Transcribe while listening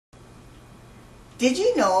Did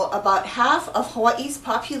you know about half of Hawaii's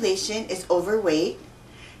population is overweight?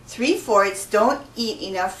 3/4 don't eat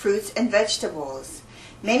enough fruits and vegetables.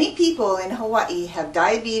 Many people in Hawaii have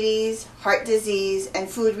diabetes, heart disease,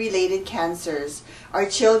 and food-related cancers. Our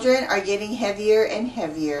children are getting heavier and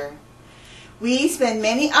heavier. We spend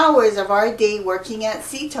many hours of our day working at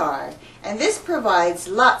CTAR, and this provides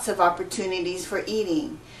lots of opportunities for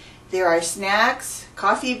eating. There are snacks,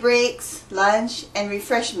 coffee breaks, lunch, and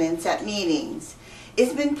refreshments at meetings.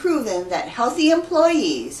 It's been proven that healthy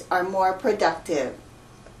employees are more productive.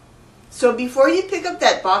 So before you pick up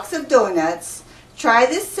that box of donuts, try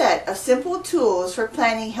this set of simple tools for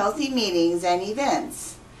planning healthy meetings and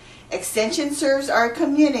events. Extension serves our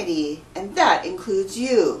community, and that includes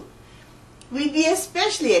you. We'd be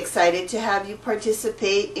especially excited to have you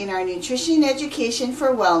participate in our Nutrition Education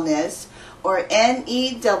for Wellness, or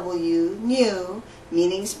NEW, New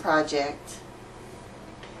Meetings Project.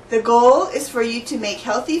 The goal is for you to make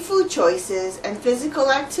healthy food choices and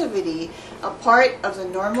physical activity a part of the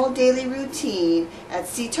normal daily routine at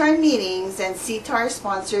CTAR meetings and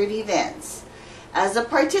CTAR-sponsored events. As a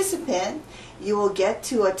participant, you will get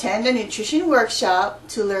to attend a nutrition workshop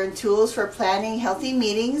to learn tools for planning healthy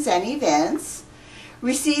meetings and events,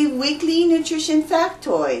 receive weekly nutrition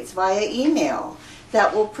factoids via email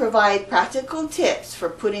that will provide practical tips for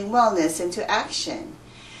putting wellness into action,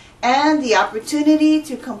 and the opportunity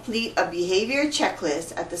to complete a behavior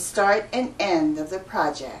checklist at the start and end of the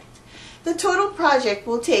project. The total project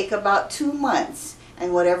will take about 2 months,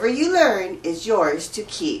 and whatever you learn is yours to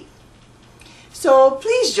keep. So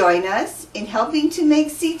please join us in helping to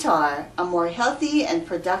make CTAR a more healthy and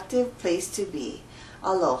productive place to be.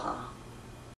 Aloha.